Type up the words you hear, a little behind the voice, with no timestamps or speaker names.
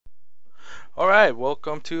Alright,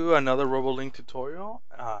 welcome to another Robolink tutorial.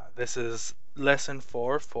 This is lesson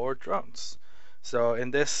 4 for drones. So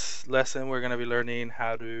in this lesson we're going to be learning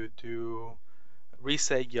how to do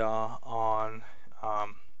reset yaw on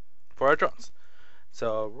for our drones.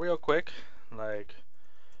 So real quick, like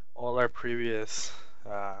all our previous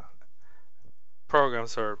uh,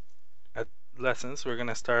 programs or uh, lessons, we're going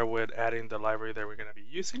to start with adding the library that we're going to be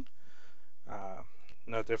using. Uh,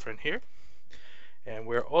 no different here. And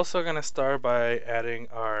we're also going to start by adding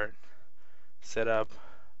our setup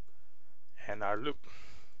and our loop.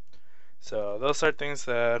 So those are things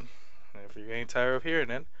that, if you're getting tired of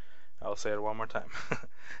hearing it, I'll say it one more time.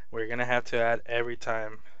 We're gonna have to add every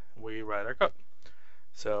time we write our code.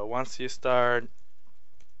 So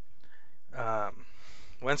um,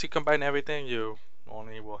 once you combine everything, you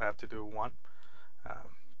only will have to do one.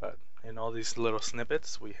 But in all these little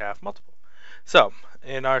snippets, we have multiple. So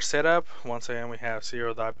in our setup, once again, we have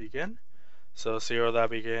 0.begin. So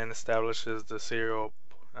 0.begin establishes the serial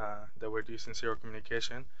that we're using serial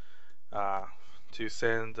communication uh, to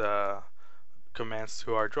send commands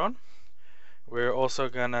to our drone. We're also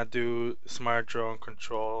gonna do smart drone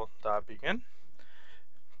control.begin,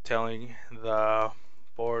 telling the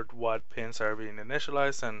board what pins are being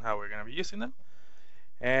initialized and how we're gonna be using them.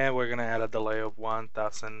 And we're gonna add a delay of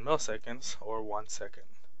 1000 milliseconds or 1 second.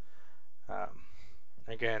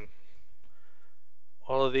 Again,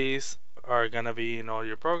 all of these are gonna be in all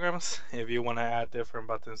your programs. If you wanna add different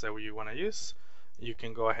buttons that you wanna use, you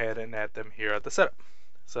can go ahead and add them here at the setup.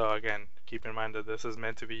 So again, keep in mind that this is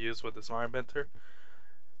meant to be used with the Smart Inventor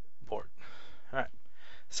board. Alright,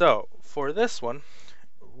 so for this one,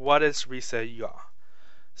 what is reset yaw?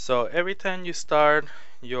 So every time you start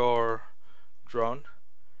your drone,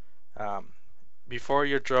 before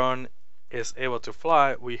your drone is able to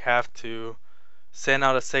fly, we have to send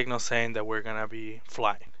out a signal saying that we're gonna be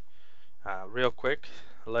flying. Real quick,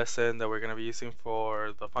 lesson that we're gonna be using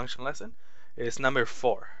for the function lesson is number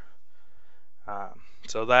 4.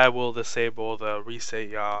 So that will disable the reset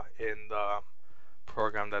yaw in the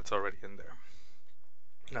program that's already in there.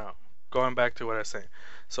 Now, going back to what I was saying.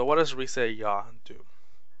 So what does reset yaw do?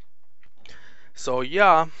 So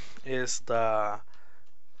yaw is how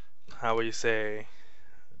would you say,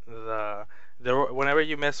 the whenever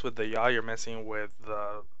you mess with the yaw, you're messing with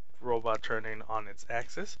the robot turning on its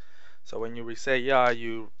axis. So when you reset yaw,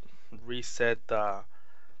 you reset the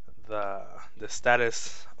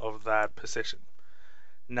status of that position.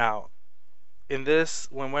 Now, in this,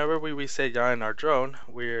 whenever we reset yaw in our drone,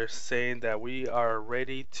 we're saying that we are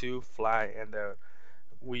ready to fly and that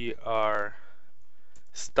we are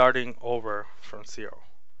starting over from 0.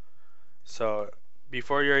 So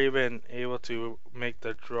before you're even able to make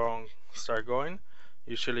the drone start going,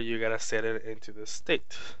 usually you gotta set it into the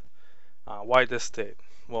state. Why this state?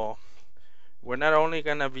 Well, we're not only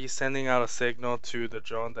gonna be sending out a signal to the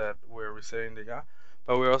drone that we're resetting the yaw,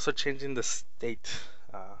 but we're also changing the state,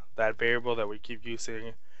 that variable that we keep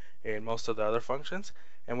using in most of the other functions,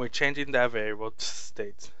 and we're changing that variable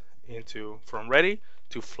state into from ready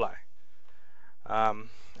to fly.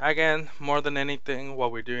 Again, more than anything,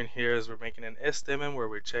 what we're doing here is we're making an estimate where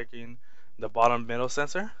we're checking the bottom middle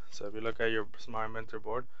sensor. So if you look at your Smart Inventor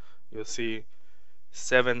board, you'll see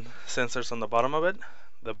 7 sensors on the bottom of it.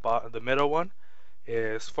 The middle one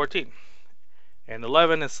is 14, and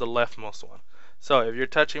 11 is the leftmost one. So if you're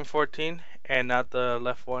touching 14 and not the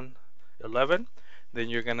left one, 11, then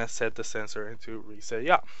you're gonna set the sensor into reset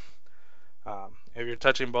yaw. If you're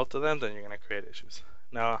touching both of them, then you're gonna create issues.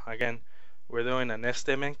 Now again, we're doing an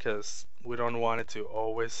estimate because we don't want it to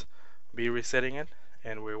always be resetting it,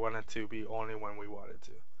 and we want it to be only when we want it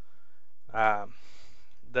to.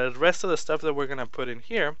 The rest of the stuff that we're going to put in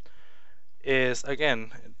here is,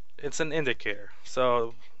 again, it's an indicator.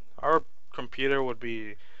 So our computer would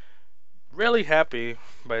be really happy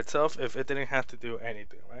by itself if it didn't have to do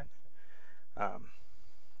anything, right?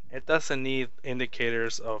 It doesn't need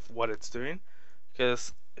indicators of what it's doing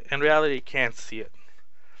because in reality you can't see it.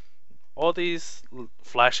 All these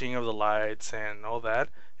flashing of the lights and all that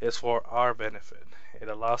is for our benefit. It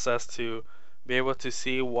allows us to be able to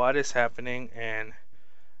see what is happening, and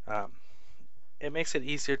it makes it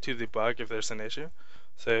easier to debug if there's an issue.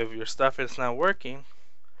 So if your stuff is not working,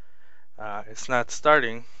 it's not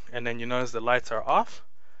starting, and then you notice the lights are off,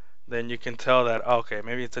 then you can tell that, okay,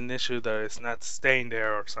 maybe it's an issue that it's not staying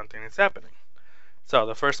there or something is happening. So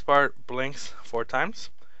the first part blinks 4 times,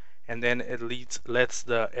 and then it lets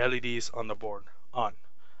the LEDs on the board on.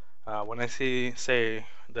 When I say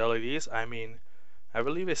the LEDs, I mean, I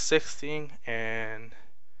believe it's 16 and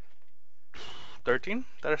 13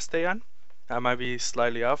 that stay on. I might be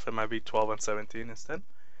slightly off. It might be 12 and 17 instead.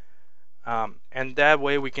 And that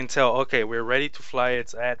way we can tell, okay, we're ready to fly,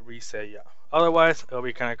 it's at reset yaw. Otherwise, it'll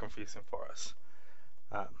be kind of confusing for us.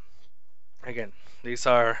 Um, Again, these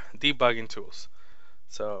are debugging tools.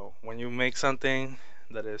 So when you make something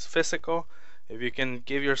that is physical, if you can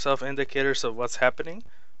give yourself indicators of what's happening,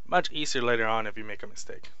 much easier later on if you make a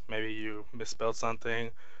mistake. Maybe you misspelled something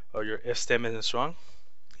or your if statement is wrong,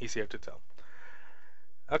 easier to tell.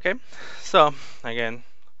 Okay, so again,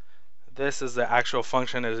 this is the actual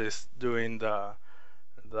function that is doing the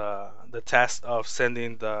task of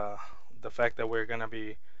sending the fact that we're gonna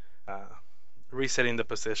be uh, resetting the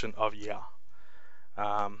position of yaw.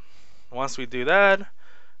 Once we do that,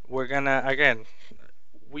 we're gonna again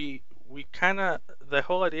we kind of the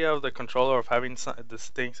whole idea of the controller of having these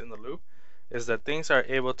things in the loop is that things are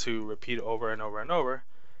able to repeat over and over and over,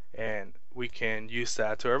 and we can use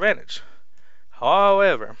that to our advantage.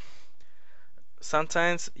 However,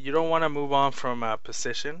 sometimes you don't want to move on from a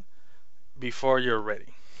position before you're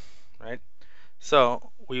ready, right?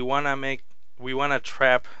 So we want to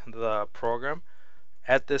trap the program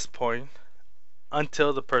at this point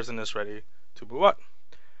until the person is ready to move on.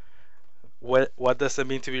 What does it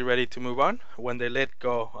mean to be ready to move on? When they let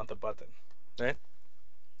go on the button, right?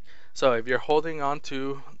 So if you're holding on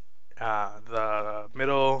to the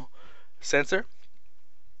middle sensor,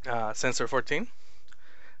 sensor 14,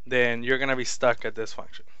 then you're gonna be stuck at this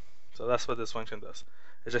function. So that's what this function does.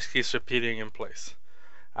 It just keeps repeating in place.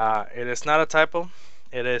 It is not a typo.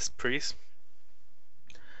 It is pre's.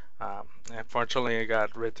 Unfortunately, it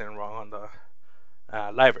got written wrong on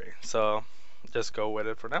the library. So just go with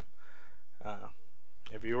it for now.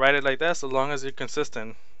 If you write it like that, so long as you're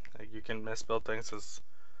consistent, like you can misspell things as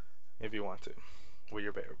if you want to with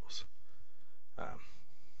your variables.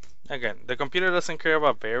 Again, the computer doesn't care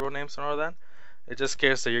about variable names and all that. It just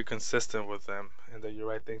cares that you're consistent with them and that you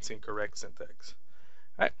write things in correct syntax.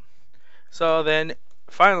 Alright, so then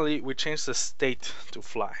finally we change the state to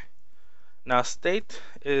fly. Now state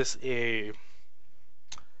is a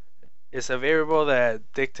variable that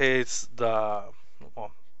dictates the,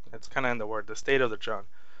 well, it's kind of in the word, the state of the drone.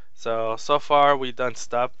 So far we've done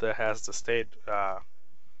stuff that has the state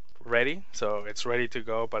ready, so it's ready to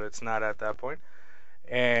go, but it's not at that point.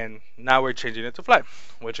 And now we're changing it to fly,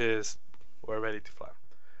 which is we're ready to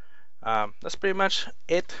fly. That's pretty much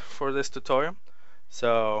it for this tutorial.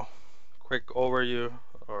 So quick overview,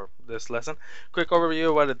 or this lesson, quick overview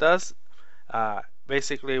of what it does.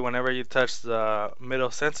 Basically, whenever you touch the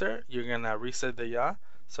middle sensor, you're gonna reset the yaw.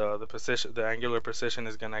 So the position, the angular position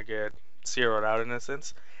is gonna get zeroed out in a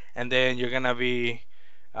sense, and then you're gonna be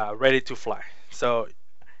ready to fly. So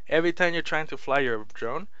every time you're trying to fly your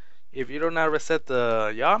drone, if you do not reset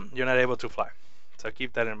the yaw, you're not able to fly. So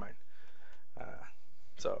keep that in mind.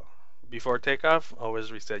 So before takeoff,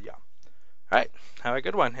 always reset yaw. Alright, have a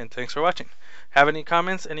good one, and thanks for watching. Have any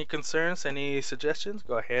comments, any concerns, any suggestions,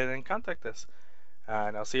 go ahead and contact us.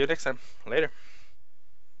 And I'll see you next time. Later.